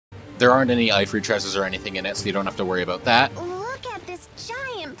there aren't any Ifrit tresses or anything in it, so you don't have to worry about that. Look at this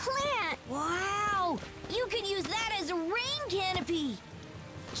giant plant! Wow! You could use that as a rain canopy!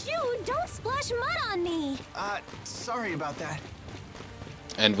 Jude, don't splash mud on me! Sorry about that.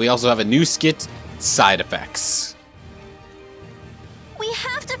 And we also have a new skit, Side Effects. We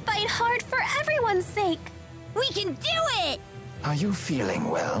have to fight hard for everyone's sake! We can do it! Are you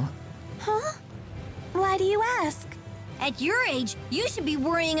feeling well? Huh? Why do you ask? At your age, you should be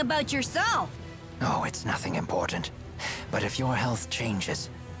worrying about yourself. Oh, it's nothing important. But if your health changes,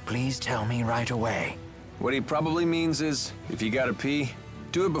 please tell me right away. What he probably means is, if you gotta pee,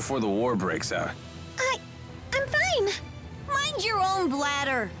 do it before the war breaks out. I'm fine. Mind your own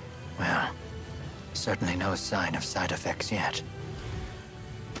bladder. Well, certainly no sign of side effects yet.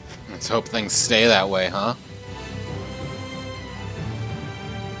 Let's hope things stay that way, huh?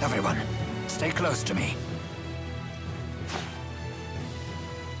 Everyone, stay close to me.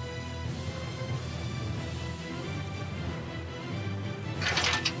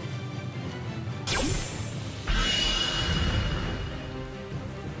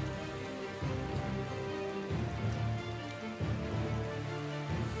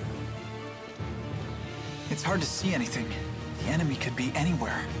 It's hard to see anything. The enemy could be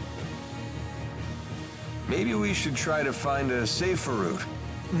anywhere. Maybe we should try to find a safer route.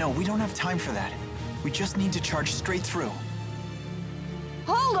 No, we don't have time for that. We just need to charge straight through.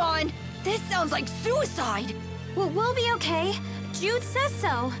 Hold on! This sounds like suicide! Well, we'll be okay. Jude says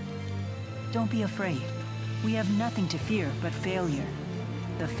so. Don't be afraid. We have nothing to fear but failure.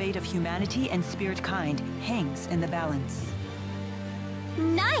 The fate of humanity and spirit kind hangs in the balance.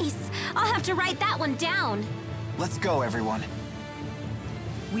 Nice! I'll have to write that one down. Let's go, everyone.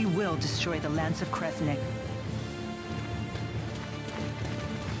 We will destroy the Lance of Kresnik.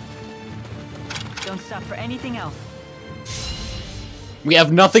 Don't stop for anything else. We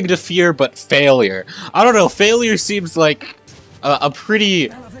have nothing to fear but failure. I don't know, failure seems like a pretty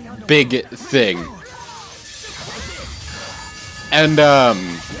big thing. And,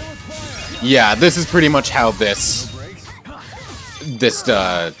 yeah, this is pretty much how this,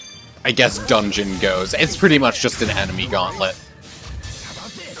 I guess, dungeon goes. It's pretty much just an enemy gauntlet.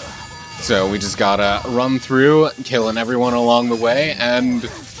 So we just gotta run through, killing everyone along the way, and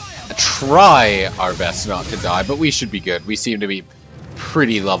try our best not to die, but we should be good. We seem to be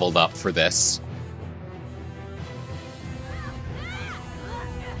pretty leveled up for this.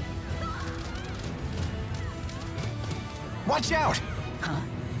 Watch out! Huh?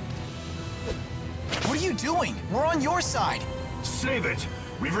 What are you doing? We're on your side. Save it!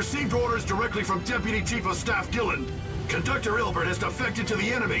 We've received orders directly from Deputy Chief of Staff Gillen. Conductor Ilbert has defected to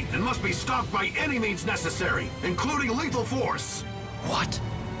the enemy and must be stopped by any means necessary, including lethal force. What?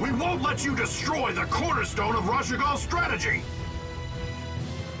 We won't let you destroy the cornerstone of Rashugal's strategy!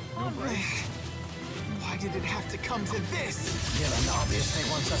 Why did it have to come to this? Gillen obviously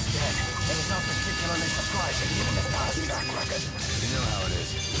wants us dead. It is not particularly surprising given his past track record. You know how it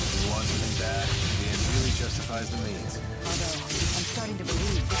is. When you want something bad, the end really justifies the means. Although, I'm starting to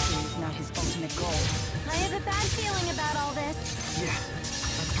believe victory is not his ultimate goal. I have a bad feeling about all this. Yeah,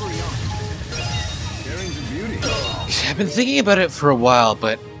 let's hurry on. Sharing's a beauty. I've been thinking about it for a while,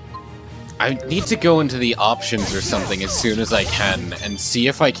 but I need to go into the options or something as soon as I can and see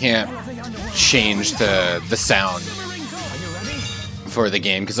if I can't change the sound for the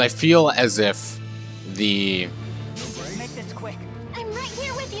game, because I feel as if the... Make this quick. I'm right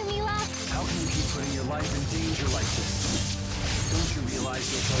here with you, Mila. How can you keep putting your life in danger like this? Don't you realize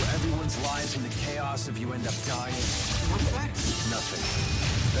you'll throw everyone's lives into chaos if you end up dying? What's that? Nothing.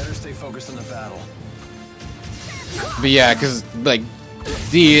 Better stay focused on the battle. But yeah, because, like,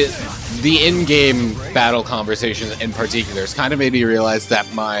 the in-game battle conversations in particular has kind of made me realize that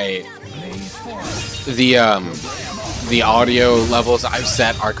the audio levels I've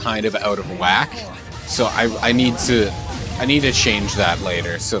set are kind of out of whack. So I need to change that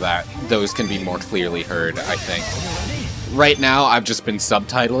later so that those can be more clearly heard, I think. Right now, I've just been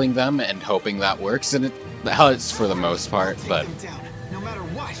subtitling them and hoping that works, and it helps for the most part, but... Take him down, no matter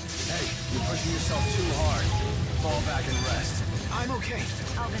what. Hey, you're pushing yourself too hard. Fall back and rest. I'm okay.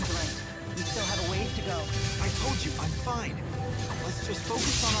 Alvin's right. We still have a ways to go. I told you, I'm fine. Let's just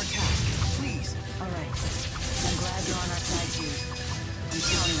focus on our task, please. All right. I'm glad you're on our side, Jude. I'm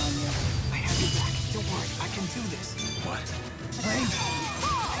counting on you. I have your back. Don't worry, I can do this. What?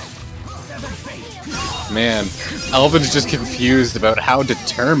 Man, Alvin's just confused about how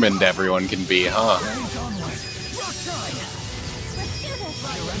determined everyone can be, huh?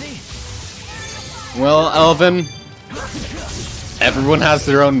 Well, Alvin, everyone has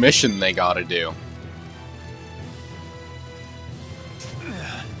their own mission they gotta do.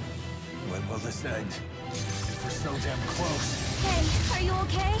 this end. We're so damn close. Hey, are you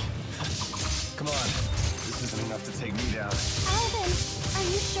okay? Come on. This isn't enough to take me down. Alvin, are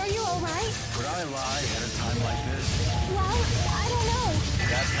you sure you're alright? Would I lie at a time like this? Well, I don't know.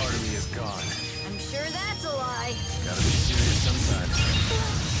 That part of me is gone. I'm sure that's a lie. Gotta be serious sometimes.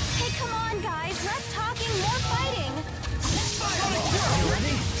 Hey, come on, guys. Less talking, more fighting. You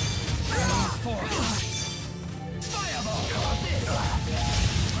ready?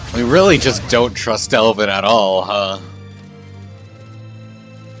 We really just don't trust Elvin at all, huh?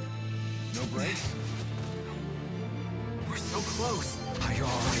 No break? We're so close. Are you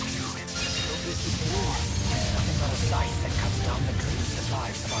alright, Duke? This is war. Nothing but a scythe that cuts down the dreams and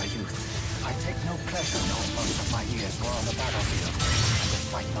lives of our youth. I take no pleasure knowing most of my years were on the battlefield.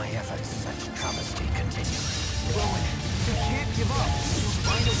 Despite my efforts, such travesty continues. Rowan, you can't give up. You'll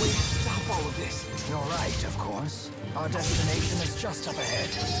find a way to stop all of this. You're right, of course. Our destination is just up ahead.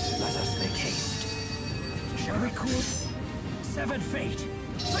 Let us make haste. Shall we cool? Seven fate.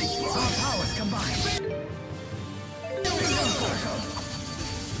 Our powers combined.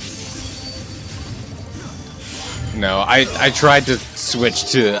 No, I tried to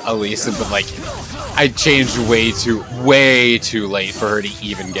switch to Elisa, but like, I changed way too late for her to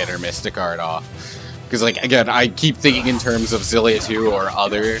even get her Mystic Art off. Because like, again, I keep thinking in terms of Xillia 2 or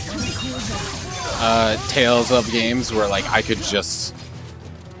other Tales of games where like I could just,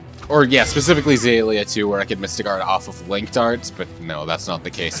 or yeah, specifically Xillia 2 where I could Mystic Art off of linked arts, but no, that's not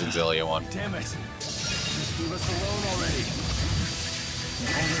the case in Xillia 1. Damn it. Just leave us alone already.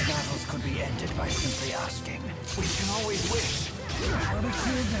 Only battles could be ended by simply asking. We can always wish. Shall we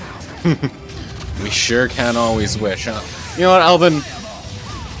cool now? We sure can always wish, huh? You know what, Alvin?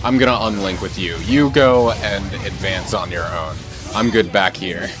 I'm gonna unlink with you. You go and advance on your own. I'm good back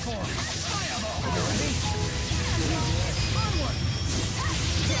here.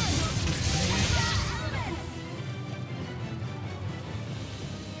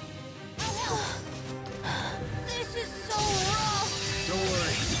 This is so rough. Don't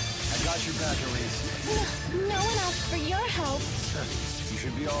worry. I got your back, Elise. No one asked for your help. You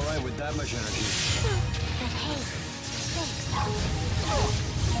should be alright with that much energy. But hey,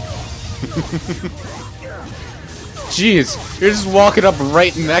 Jeez, you're just walking up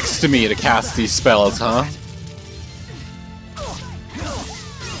right next to me to cast these spells, huh?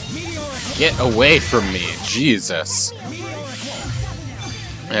 Get away from me, Jesus.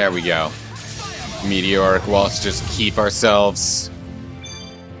 There we go. Meteoric walls just keep ourselves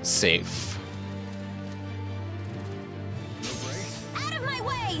safe. out of my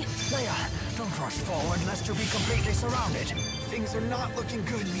way! Leia, don't rush forward lest you be completely surrounded. Things are not looking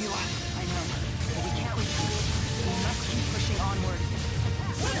good, Mila. I know, but we can't retreat. We must keep pushing onward.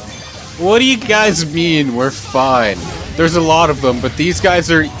 What do you guys mean we're fine? There's a lot of them, but these guys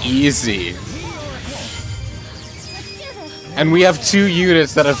are easy. And we have 2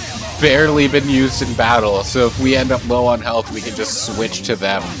 units that have barely been used in battle, so if we end up low on health, we can just switch to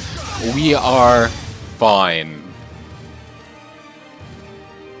them. We are fine.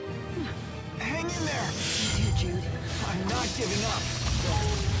 Hang in there. You do, Jude. I'm not giving up.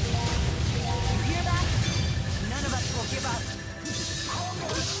 You hear that? None of us will give up.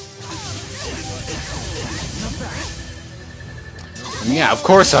 And yeah, of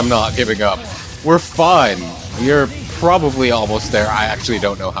course I'm not giving up. We're fine. We're probably almost there. I actually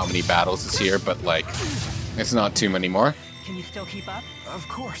don't know how many battles is here, but like, it's not too many more. Can you still keep up? Of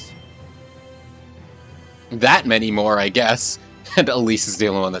course. That many more, I guess. And Elise is the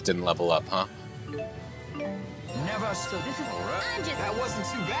only one that didn't level up, huh? Never stood. This is I'm just... That wasn't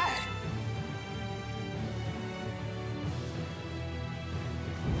too bad.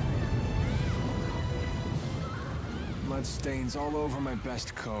 Blood stains all over my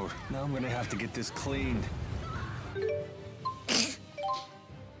best coat. Now I'm gonna have to get this cleaned.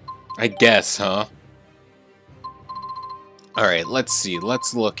 I guess, huh? Alright, let's see.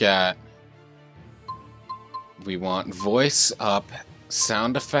 Let's look at... We want voice up,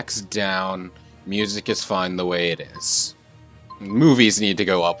 sound effects down, music is fine the way it is. Movies need to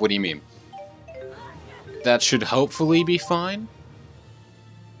go up, what do you mean? That should hopefully be fine.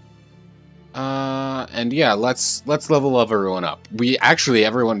 And yeah, let's level everyone up.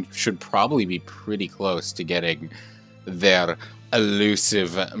 Everyone should probably be pretty close to getting their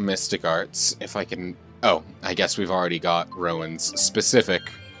elusive mystic arts. If I can... Oh, I guess we've already got Rowan's specific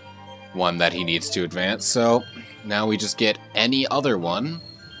one that he needs to advance, so now we just get any other one.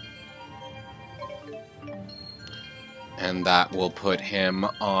 And that will put him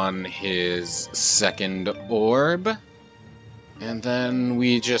on his second orb. And then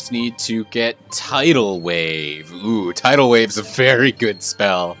we just need to get Tidal Wave. Ooh, Tidal Wave's a very good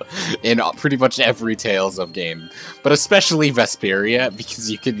spell in pretty much every Tales of game. But especially Vesperia, because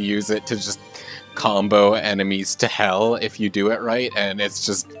you can use it to just combo enemies to hell if you do it right, and it's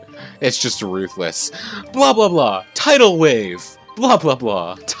just ruthless. Blah blah blah, Tidal Wave! Blah blah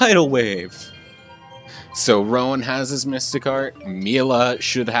blah, Tidal Wave! So Rowan has his Mystic Art, Mila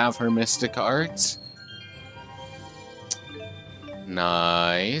should have her Mystic Art.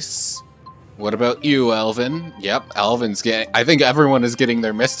 Nice. What about you, Elvin? Yep, Elvin's getting... I think everyone is getting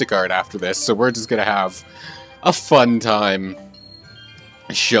their Mystic Art after this, so we're just gonna have a fun time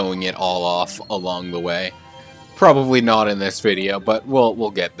showing it all off along the way. Probably not in this video, but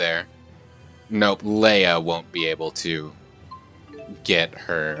we'll get there. Nope, Leia won't be able to get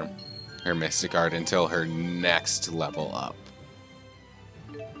her Mystic Art until her next level up.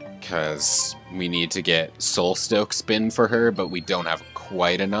 Because we need to get Soulstoke Spin for her, but we don't have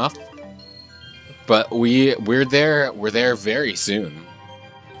quite enough. But we're there very soon.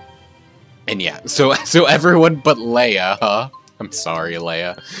 And yeah, so everyone but Leia, huh? I'm sorry,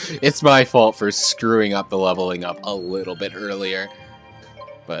 Leia. It's my fault for screwing up the leveling up a little bit earlier.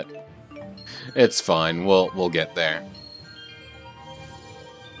 But it's fine. We'll get there.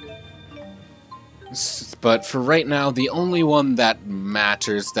 But for right now, the only one that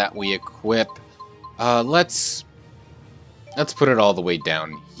matters that we equip, let's put it all the way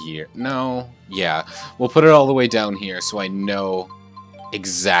down here. No, yeah, we'll put it all the way down here so I know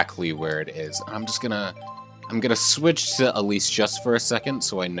exactly where it is. I'm gonna switch to Elise just for a second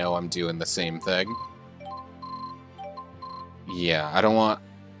so I know I'm doing the same thing. Yeah,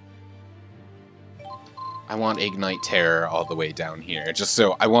 I want Ignite Terror all the way down here, just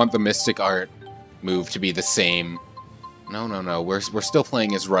so I want the Mystic Art move to be the same. No, we're still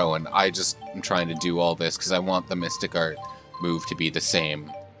playing as Rowan. I'm trying to do all this because I want the Mystic Art move to be the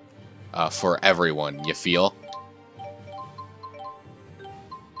same for everyone, you feel?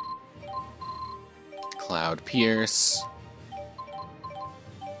 Cloud Pierce.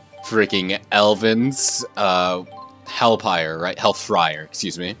 Freaking Elvin's Hellfire, right? Hellfire,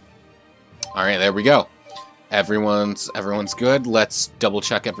 excuse me. Alright, there we go. Everyone's good. Let's double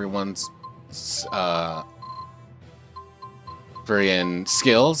check everyone's friggin'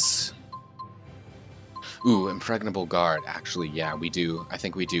 skills. Ooh, Impregnable Guard. Actually, yeah, we do. I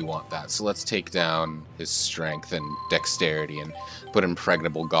think we do want that. So let's take down his strength and dexterity and put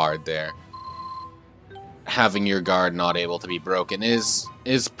Impregnable Guard there. Having your guard not able to be broken is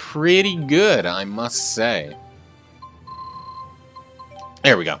pretty good, I must say.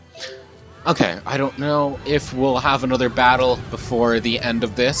 There we go. Okay, I don't know if we'll have another battle before the end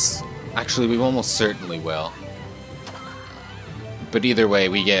of this. Actually, we almost certainly will. But either way,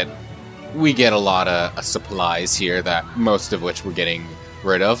 we get a lot of supplies here, that most of which we're getting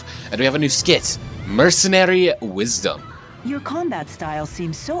rid of. And we have a new skit, Mercenary Wisdom. Your combat style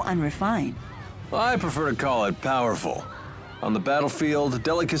seems so unrefined. I prefer to call it powerful. On the battlefield,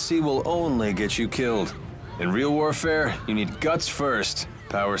 delicacy will only get you killed. In real warfare, you need guts first,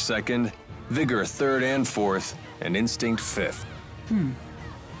 power second, vigor third and fourth, and instinct fifth.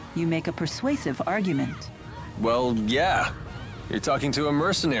 You make a persuasive argument. Well, yeah. You're talking to a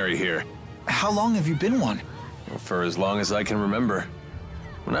mercenary here. How long have you been one? For as long as I can remember.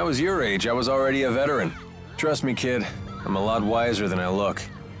 When I was your age, I was already a veteran. Trust me, kid, I'm a lot wiser than I look.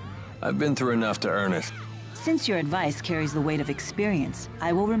 I've been through enough to earn it. Since your advice carries the weight of experience,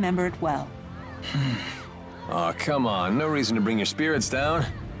 I will remember it well. Aw, come on, no reason to bring your spirits down.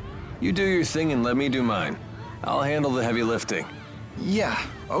 You do your thing and let me do mine. I'll handle the heavy lifting. Yeah,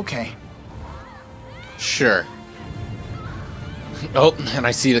 okay. Sure. Oh, and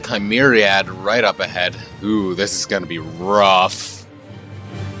I see the Chimeriad right up ahead. Ooh, this is gonna be rough.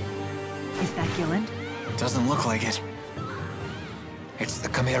 Is that Gilland? Doesn't look like it. It's the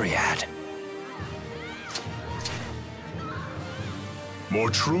Chimeriad. More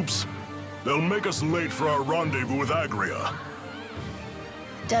troops? They'll make us late for our rendezvous with Agria.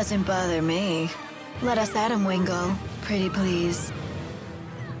 Doesn't bother me. Let us at him, Wingo. Pretty please.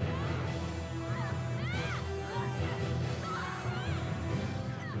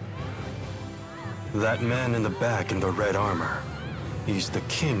 That man in the back in the red armor. He's the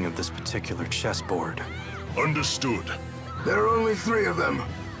king of this particular chessboard. Understood. There are only 3 of them.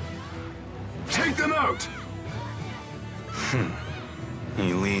 Take them out!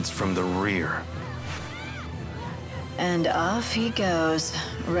 He leads from the rear. And off he goes,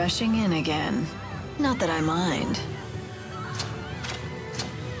 rushing in again. Not that I mind.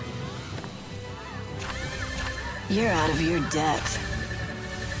 You're out of your depth.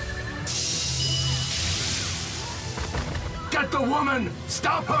 Get Get the woman!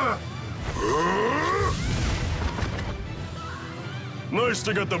 Stop her! Nice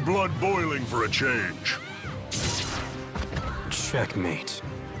to get the blood boiling for a change. Checkmate.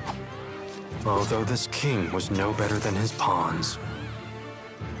 Although this king was no better than his pawns.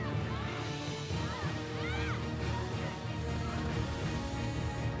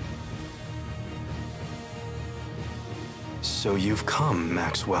 So you've come,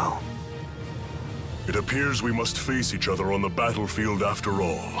 Maxwell. It appears we must face each other on the battlefield after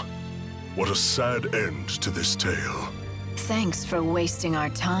all. What a sad end to this tale. Thanks for wasting our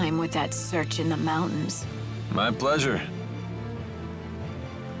time with that search in the mountains. My pleasure.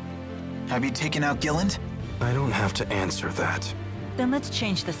 Have you taken out Gilland? I don't have to answer that. Then let's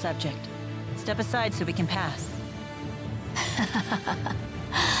change the subject. Step aside so we can pass.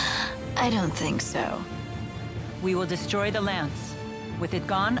 I don't think so. We will destroy the lance. With it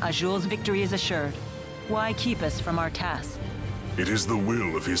gone, Auj Oule's victory is assured. Why keep us from our task? It is the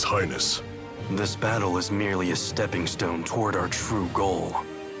will of His Highness. This battle is merely a stepping stone toward our true goal.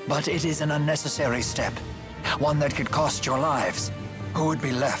 But it is an unnecessary step. One that could cost your lives. Who would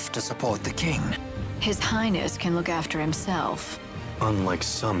be left to support the king? His Highness can look after himself. Unlike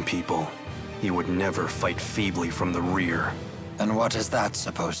some people, he would never fight feebly from the rear. And what is that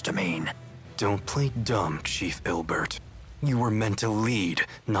supposed to mean? Don't play dumb, Chief Ilbert. You were meant to lead,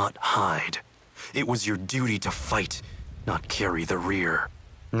 not hide. It was your duty to fight, not carry the rear.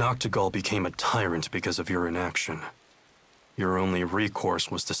 Noctigal became a tyrant because of your inaction. Your only recourse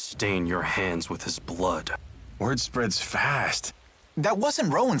was to stain your hands with his blood. Word spreads fast. That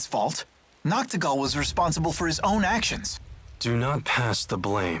wasn't Rowan's fault. Noctigal was responsible for his own actions. Do not pass the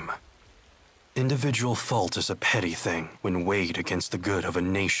blame. Individual fault is a petty thing when weighed against the good of a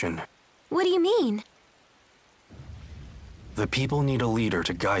nation. What do you mean? The people need a leader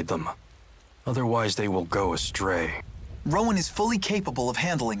to guide them. Otherwise, they will go astray. Rowan is fully capable of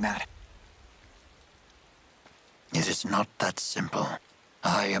handling that. It is not that simple.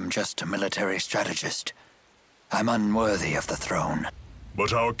 I am just a military strategist. I'm unworthy of the throne.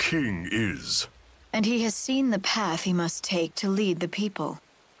 But our king is. And he has seen the path he must take to lead the people.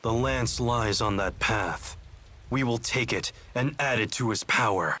 The lance lies on that path. We will take it and add it to his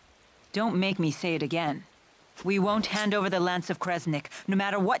power. Don't make me say it again. We won't hand over the Lance of Kresnik, no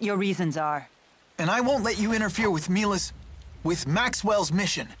matter what your reasons are. And I won't let you interfere with with Maxwell's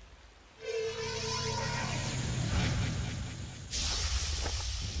mission.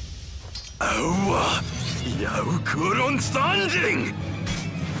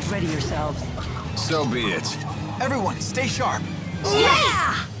 Ready yourselves. So be it. Everyone, stay sharp.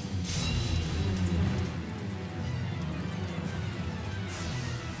 Yeah!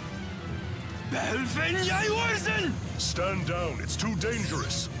 Stand down, it's too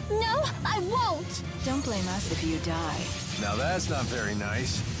dangerous. No, I won't! Don't blame us if you die. Now that's not very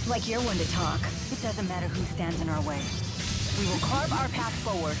nice. Like you're one to talk. It doesn't matter who stands in our way. We will carve our path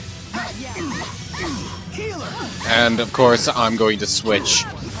forward. And of course, I'm going to switch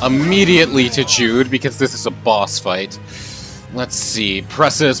immediately to Jude because this is a boss fight. Let's see,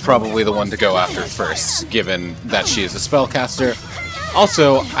 Pressa is probably the one to go after first, given that she is a spellcaster.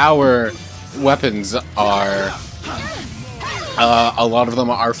 Also, our weapons are... a lot of them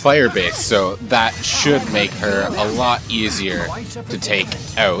are fire-based, so that should make her a lot easier to take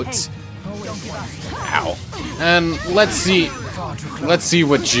out. Ow. And let's see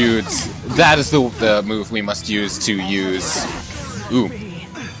what Jude's... That is the move we must use to use... Ooh.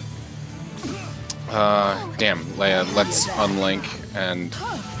 Damn, Leia, let's unlink, and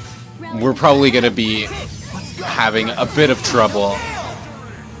we're probably gonna be having a bit of trouble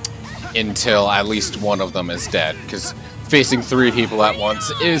until at least one of them is dead, because facing 3 people at once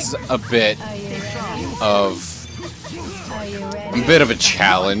is a bit of a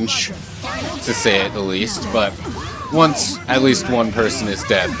challenge, to say it the least, but once at least one person is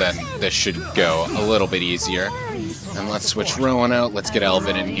dead, then this should go a little bit easier. And let's switch Rowan out, let's get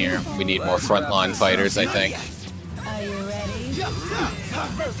Elvin in here. We need more frontline fighters, I think.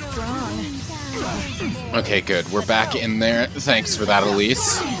 Okay, good. We're back in there. Thanks for that,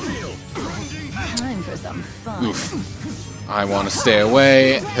 Elise. Time for some fun. Oof. I want to stay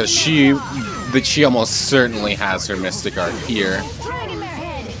away, because she almost certainly has her Mystic Art here.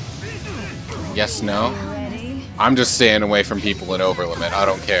 Yes, no? I'm just staying away from people at Overlimit. I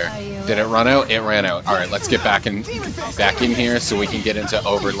don't care. Did it run out? It ran out. Alright, let's get back in here so we can get into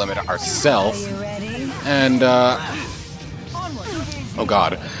Overlimit ourselves. And, oh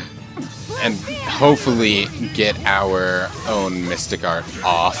god. And hopefully get our own Mystic Art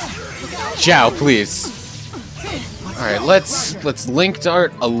off. Zhao, please. Alright, let's link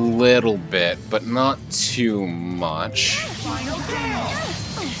dart a little bit, but not too much.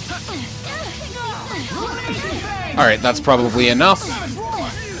 Alright, that's probably enough.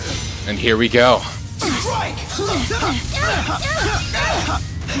 And here we go.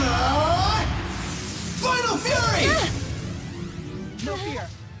 Final Fury!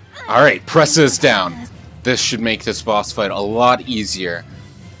 Alright, presses down. This should make this boss fight a lot easier.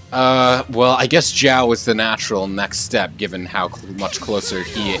 Well, I guess Zhao is the natural next step, given how much closer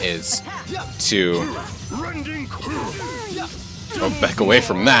he is to... Oh, back away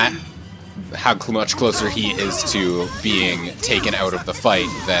from that. How much closer he is to being taken out of the fight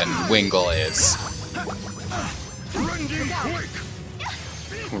than Wingle is.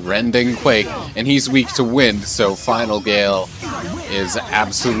 Rending Quake, and he's weak to wind, so Final Gale is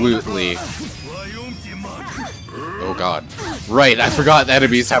absolutely... Oh god. Right, I forgot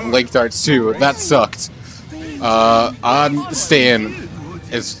enemies have link darts too. That sucked. I'm staying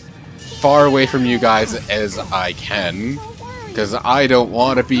as far away from you guys as I can, because I don't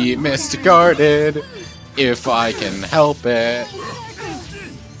want to be misguarded if I can help it.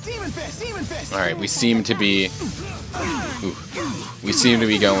 Alright, we seem to be... Ooh, we seem to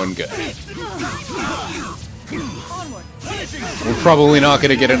be going good. We're probably not going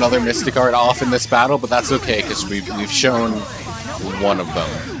to get another Mystic Art off in this battle, but that's okay, because we've shown one of them.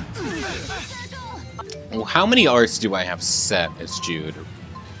 Well, how many arts do I have set as Jude?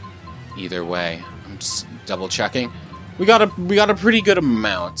 Either way, I'm just double checking. We got a pretty good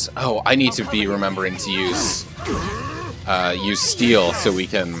amount. Oh, I need to be remembering to use Steel so we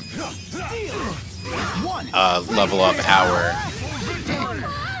can level up our...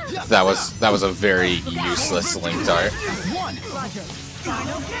 That was a very useless link dart.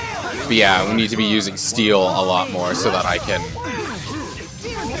 But yeah, we need to be using Steel a lot more so that I can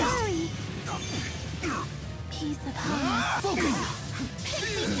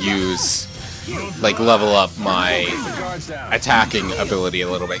use, like, level up my attacking ability a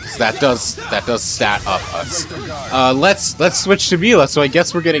little bit, because that does stat up us. Let's switch to Mila, so I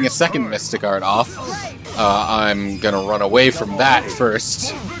guess we're getting a second Mystic Art off. I'm gonna run away from that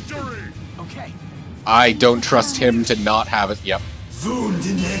first. I don't trust him to not have it. Yep.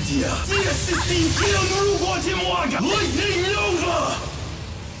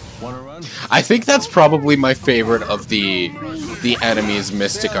 I think that's probably my favorite of the enemy's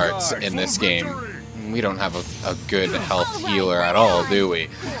Mystic Arts in this game. We don't have a good health healer at all, do we?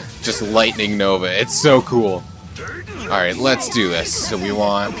 Just Lightning Nova. It's so cool. Alright, let's do this. So we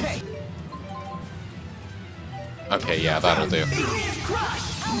want... Okay, yeah, that'll do.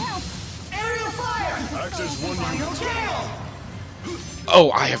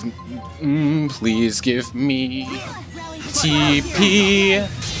 Oh, I have... please give me... TP.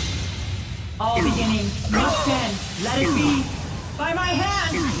 All beginning, no end, let it be. By my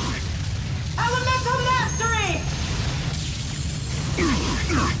hand! Elemental Mastery!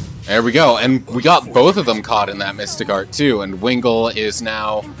 There we go, and we got both of them caught in that Mystic Art too, and Wingle is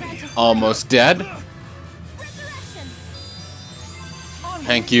now almost dead.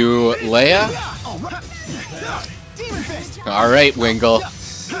 Thank you, Leia. Alright, Wingle.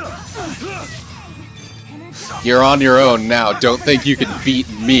 You're on your own now. Don't think you can beat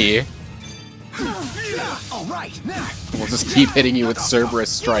me. We'll just keep hitting you with Cerberus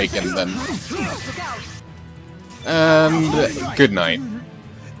Strike and then... And... good night.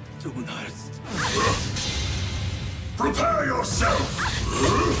 Prepare yourself!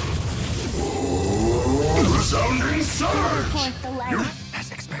 Resounding surge!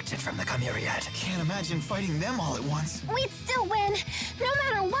 As expected from the Chimeriad. Can't imagine fighting them all at once. We'd still win, no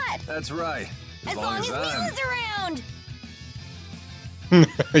matter what. That's right. As long as Mila's around.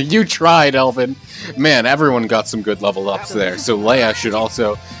 You tried, Elvin. Man, everyone got some good level ups there. So Leia should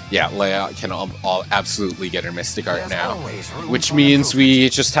also... Yeah, Leia can absolutely get her Mystic Art now. Which means we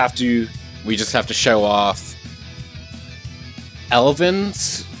just have to show off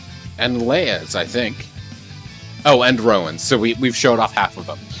Elvin's and Leia's, I think. Oh, and Rowan's. So we've showed off half of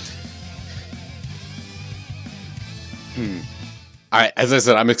them. Alright, as I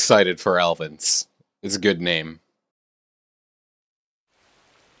said, I'm excited for Elvin's. It's a good name.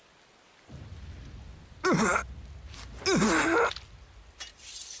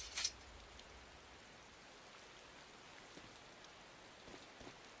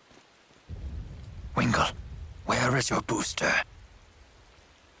 Wingle, where is your booster?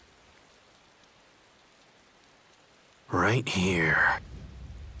 Right here.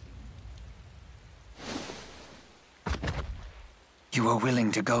 You were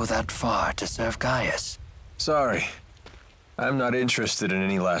willing to go that far to serve Gaius? Sorry. I'm not interested in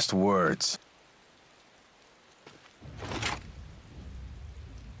any last words.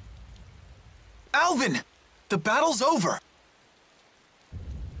 Alvin! The battle's over!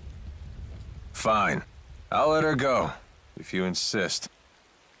 Fine. I'll let her go, if you insist.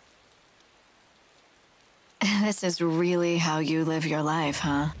 This is really how you live your life,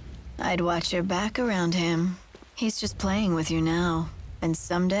 huh? I'd watch your back around him. He's just playing with you now. And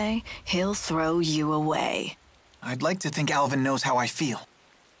someday, he'll throw you away. I'd like to think Alvin knows how I feel.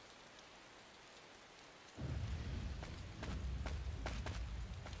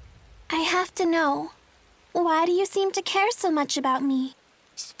 I have to know. Why do you seem to care so much about me?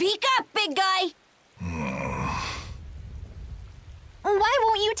 Speak up, big guy! Why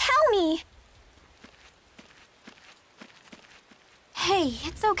won't you tell me? Hey,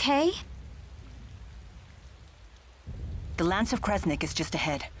 it's okay. The Lance of Kresnik is just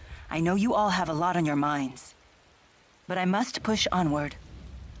ahead. I know you all have a lot on your minds. But I must push onward.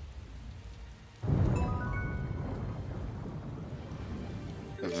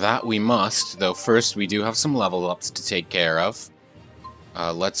 That we must, though first we do have some level ups to take care of.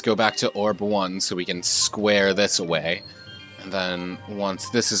 Let's go back to Orb 1 so we can square this away. And then once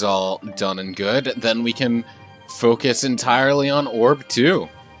this is all done and good, then we can focus entirely on Orb 2.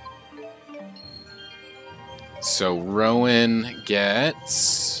 So Rowan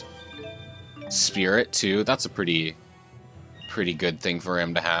gets Spirit 2. That's a pretty good thing for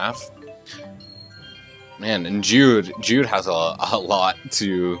him to have. Man, and Jude has a lot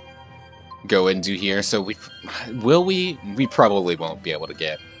to go into here, so we probably won't be able to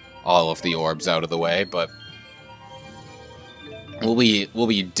get all of the orbs out of the way, but we'll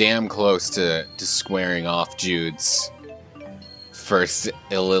be damn close to squaring off Jude's first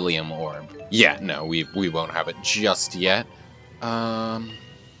Illilium orb. Yeah, no, we won't have it just yet.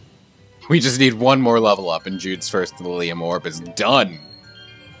 We just need one more level up and Jude's first Illilium orb is done.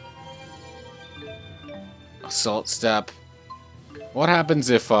 Assault step. What happens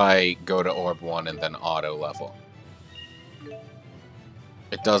if I go to Orb 1 and then auto level?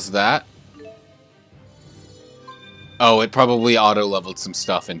 It does that? Oh, it probably auto leveled some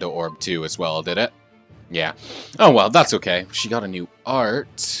stuff into Orb 2 as well, did it? Yeah. Oh well, that's okay. She got a new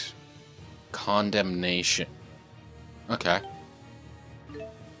art. Condemnation. Okay.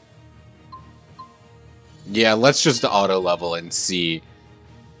 Yeah, let's just auto level and see.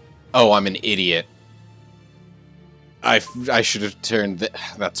 Oh, I'm an idiot. I should have turned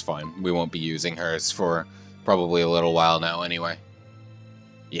that's fine. We won't be using hers for probably a little while now anyway.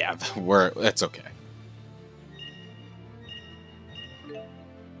 Yeah, it's okay.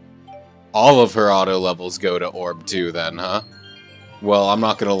 All of her auto levels go to Orb 2 then, huh? Well, I'm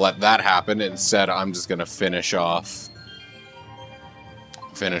not gonna let that happen. Instead, I'm just gonna finish off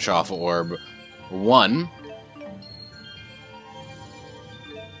Orb 1.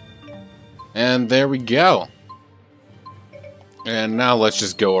 And there we go. And now let's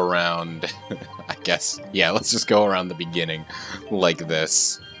just go around, I guess. Yeah, let's just go around the beginning like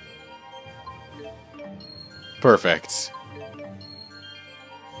this. Perfect.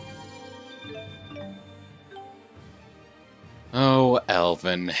 Oh,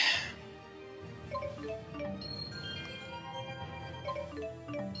 Elvin.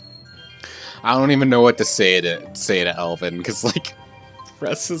 I don't even know what to say to Elvin, because, like,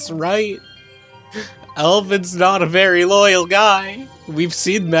 Press is right. Elvin's not a very loyal guy. We've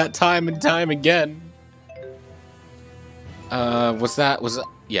seen that time and time again.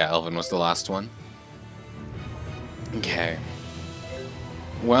 Yeah, Elvin was the last one. Okay.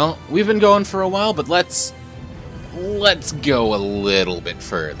 Well, we've been going for a while, but let's go a little bit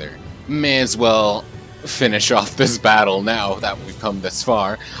further. May as well finish off this battle now that we've come this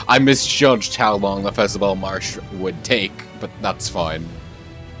far. I misjudged how long the Fezebel Marsh would take, but that's fine.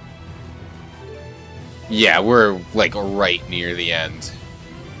 Yeah, we're, like, right near the end.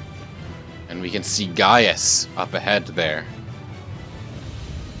 And we can see Gaius up ahead there.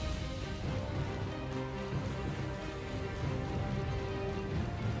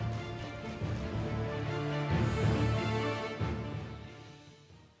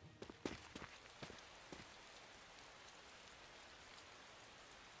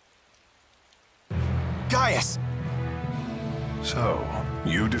 Gaius! So,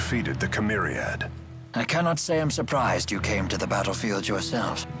 you defeated the Chimeriad. I cannot say I'm surprised you came to the battlefield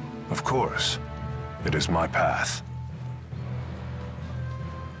yourself. Of course. It is my path.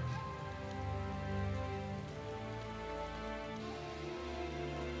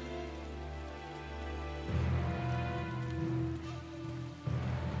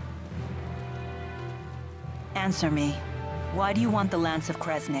 Answer me. Why do you want the Lance of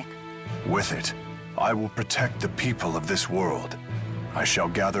Kresnik? With it, I will protect the people of this world. I shall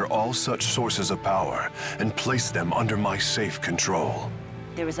gather all such sources of power and place them under my safe control.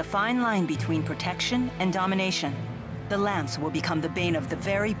 There is a fine line between protection and domination. The Lance will become the bane of the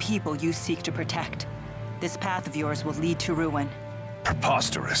very people you seek to protect. This path of yours will lead to ruin.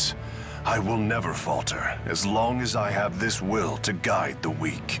 Preposterous. I will never falter, as long as I have this will to guide the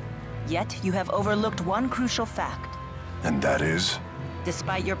weak. Yet you have overlooked one crucial fact. And that is?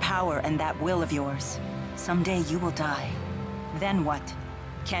 Despite your power and that will of yours, someday you will die. Then what?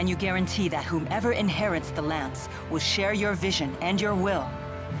 Can you guarantee that whomever inherits the Lance will share your vision and your will?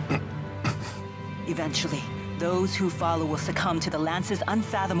 Eventually, those who follow will succumb to the Lance's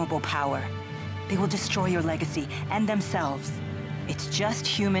unfathomable power. They will destroy your legacy and themselves. It's just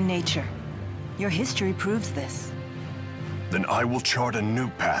human nature. Your history proves this. Then I will chart a new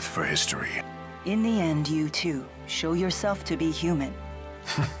path for history. In the end, you too, show yourself to be human.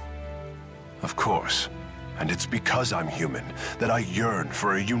 Of course. And it's because I'm human that I yearn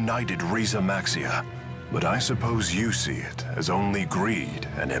for a united Riza Maxia. But I suppose you see it as only greed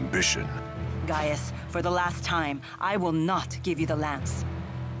and ambition. Gaius, for the last time, I will not give you the Lance.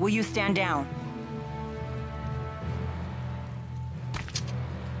 Will you stand down?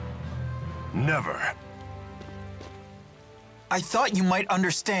 Never. I thought you might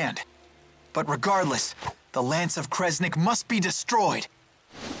understand. But regardless, the Lance of Kresnik must be destroyed.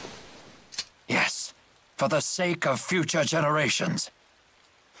 Yes, for the sake of future generations.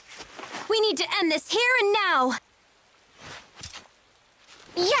 We need to end this here and now.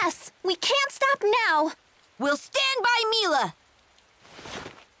 Yes, we can't stop now. We'll stand by Mila.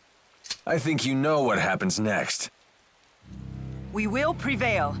 I think you know what happens next. We will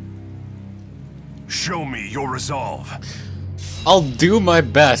prevail. Show me your resolve. I'll do my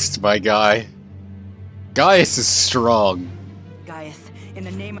best, my guy. Gaius is strong. Gaius, in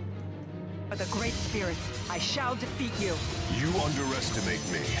the name of the Great Spirits, I shall defeat you. You underestimate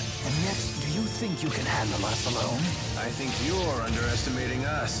me. And yet, do you think you can handle us alone? I think you're underestimating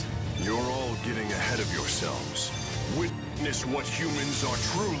us. You're all getting ahead of yourselves. Witness what humans are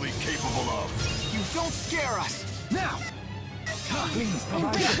truly capable of. You don't scare us! Now! Please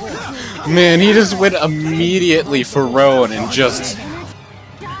provide support. Man, he just went immediately for Rowan and just...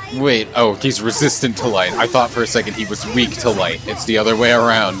 Wait, oh, he's resistant to light. I thought for a second he was weak to light. It's the other way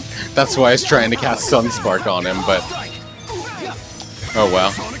around. That's why I was trying to cast Sunspark on him, but... Oh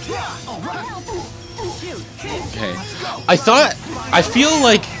well. Okay.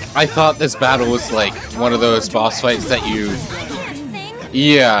 I thought this battle was like one of those boss fights that you...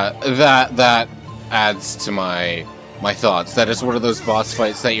 Yeah, that adds to my thoughts. That is one of those boss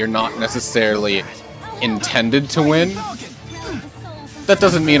fights that you're not necessarily intended to win. That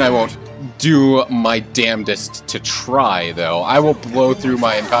doesn't mean I won't do my damnedest to try, though. I will blow through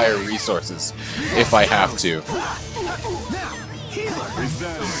my entire resources if I have to.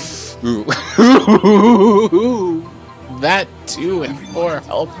 Ooh. That 2 and 4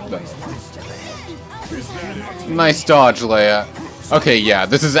 health. Nice dodge, Leia. Okay, yeah,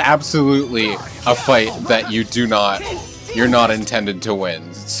 this is absolutely a fight that you're not intended to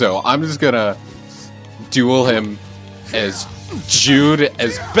win. So I'm just gonna duel him as Jude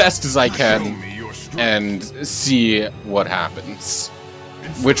as best as I can and see what happens.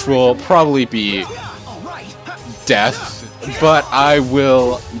 Which will probably be death, but I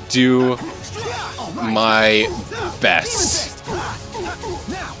will do my best.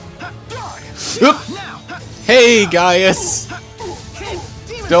 Oop. Hey, Gaius!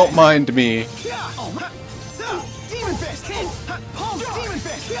 Don't mind me.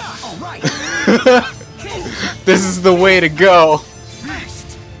 This is the way to go.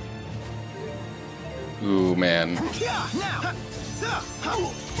 Ooh, man.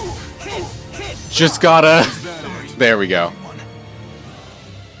 Just gotta... There we go.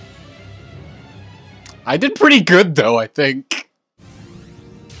 I did pretty good, though, I think.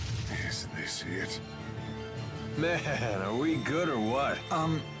 Is this it? Man, are we good or what?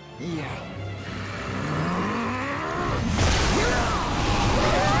 Yeah.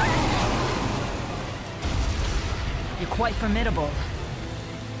 You're quite formidable.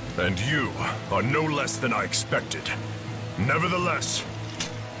 And you are no less than I expected. Nevertheless,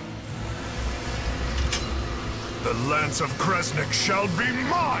 the Lance of Kresnik shall be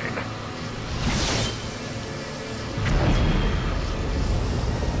mine!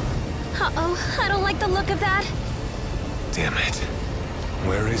 Uh-oh, I don't like the look of that. Damn it.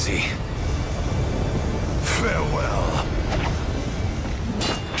 Where is he? Farewell.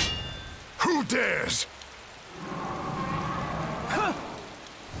 Who dares?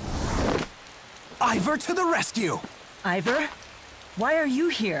 Ivor to the rescue! Ivor? Why are you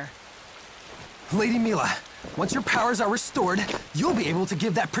here? Lady Mila, once your powers are restored, you'll be able to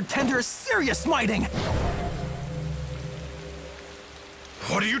give that pretender a serious smiting!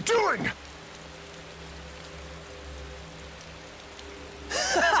 What are you doing?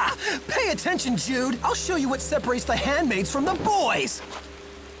 Pay attention, Jude. I'll show you what separates the handmaids from the boys.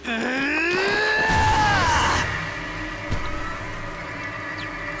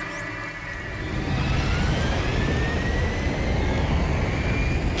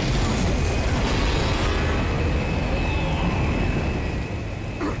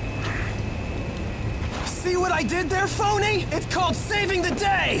 See what I did there, phony? It's called saving the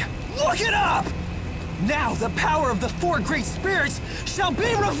day! Look it up! Now the power of the four great spirits shall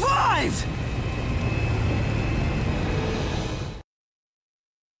be revived!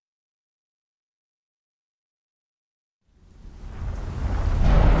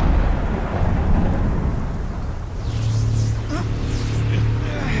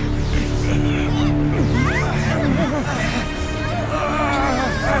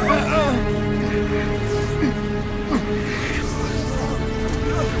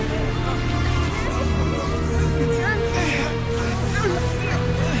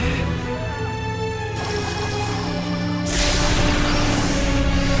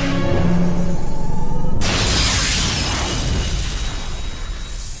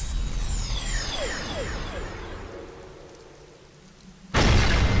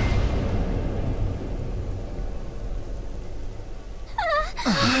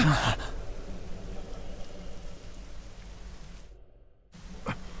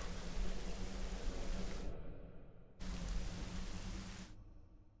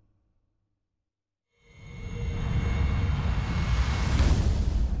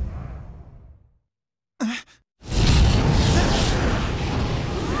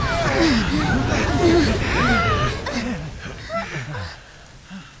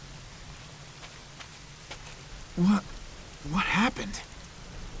 What happened?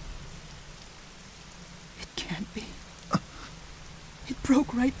 It can't be. It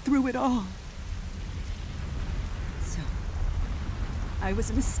broke right through it all. So, I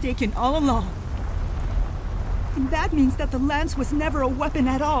was mistaken all along. And that means that the lance was never a weapon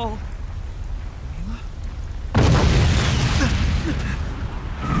at all.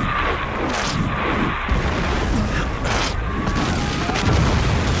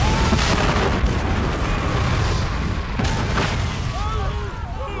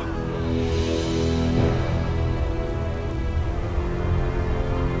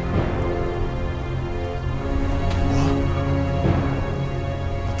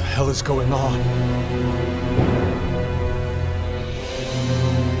 What is going on?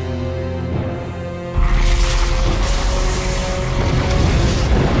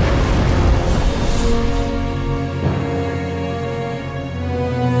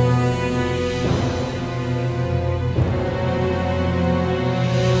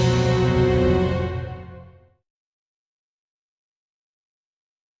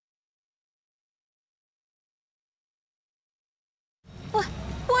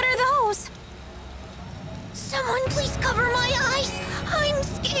 What are those? Someone please cover my eyes. I'm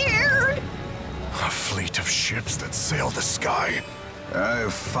scared. A fleet of ships that sail the sky.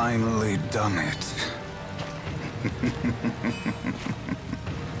 I've finally done it.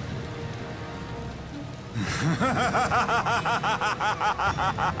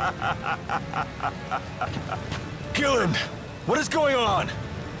 Gilland! What is going on?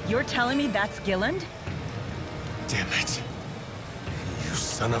 You're telling me that's Gilland? Damn it. You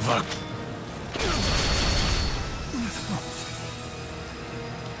son of a...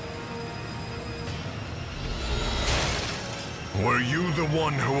 Were you the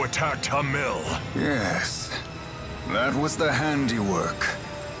one who attacked Hamil? Yes. That was the handiwork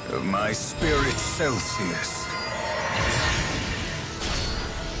of my spirit Celsius.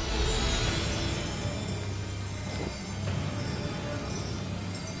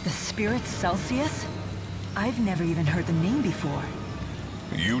 The spirit Celsius? I've never even heard the name before.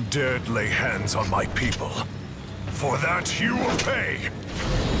 You dared lay hands on my people. For that, you will pay!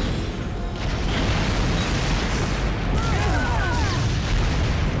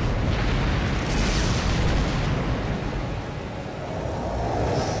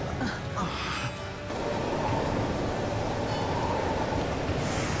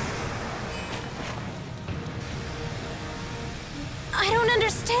 I don't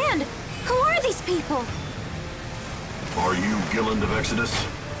understand. Who are these people? Are you Gilland of Exodus?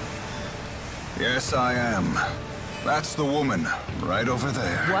 Yes, I am. That's the woman, right over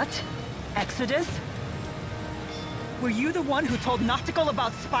there. What? Exodus? Were you the one who told Noctical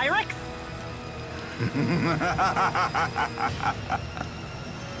about Spyrex?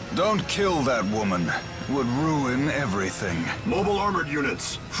 Don't kill that woman. It would ruin everything. Mobile armored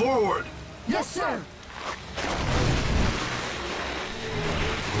units, forward! Yes, sir!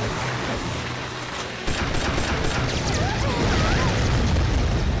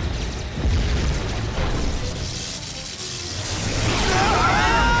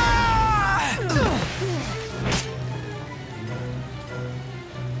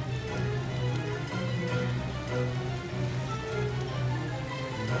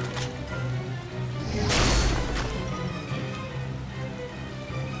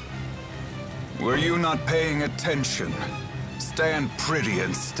 Were you not paying attention? Stand pretty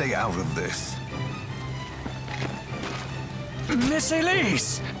and stay out of this. Miss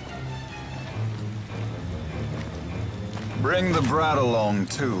Elise! Bring the brat along,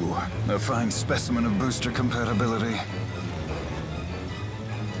 too. A fine specimen of booster compatibility.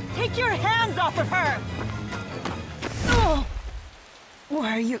 Take your hands off of her! Oh!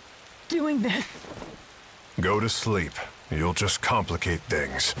 Why are you doing this? Go to sleep. You'll just complicate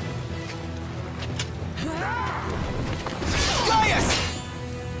things. Gaius!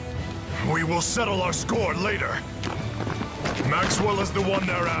 We will settle our score later. Maxwell is the one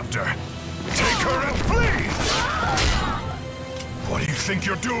they're after. Take her and flee! What do you think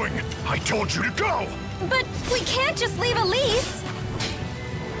you're doing? I told you to go! But we can't just leave Elise!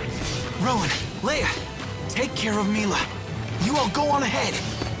 Rowan, Leia, take care of Mila. You all go on ahead.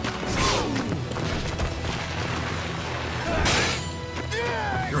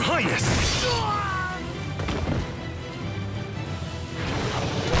 Your Highness!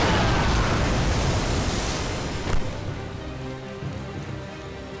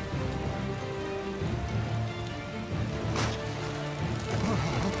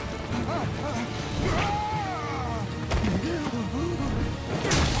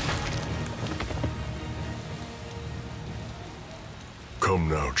 Come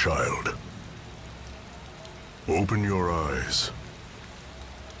now, child. Open your eyes.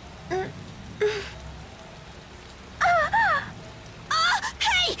 Hey!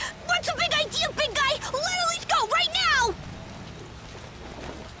 What's a big idea, big guy? Let Elise go right now!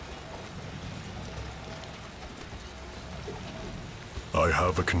 I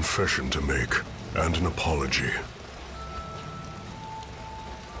have a confession to make, and an apology.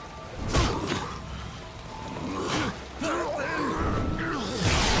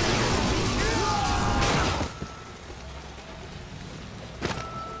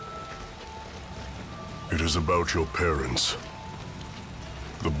 It is about your parents.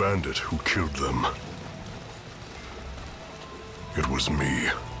 The bandit who killed them. It was me.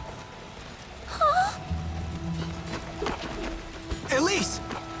 Huh? Elise!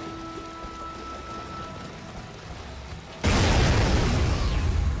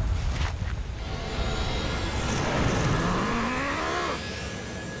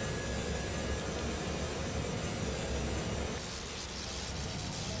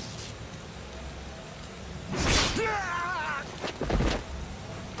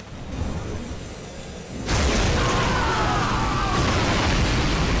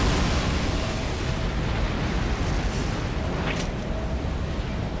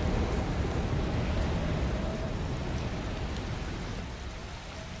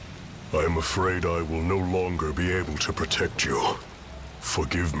 I'm afraid I will no longer be able to protect you.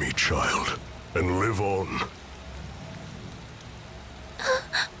 Forgive me, child, and live on.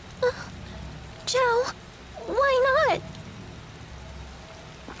 Joe, why not?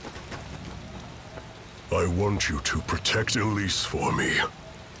 I want you to protect Elise for me.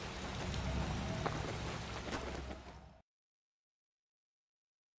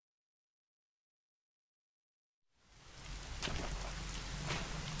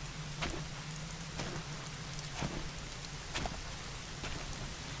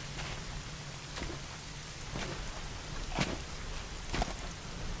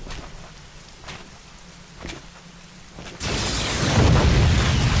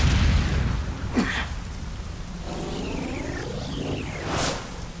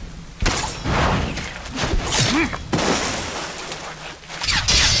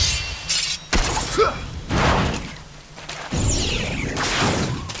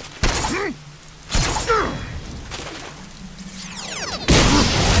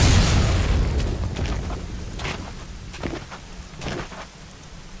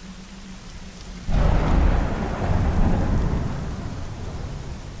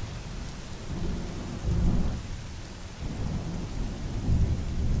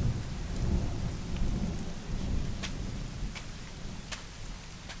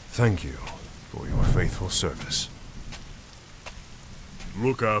 Thank you for your faithful service.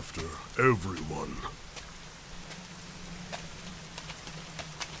 Look after everyone.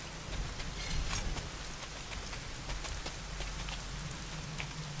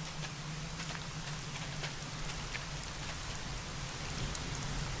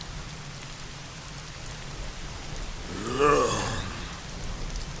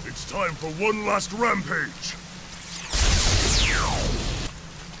 for one last rampage.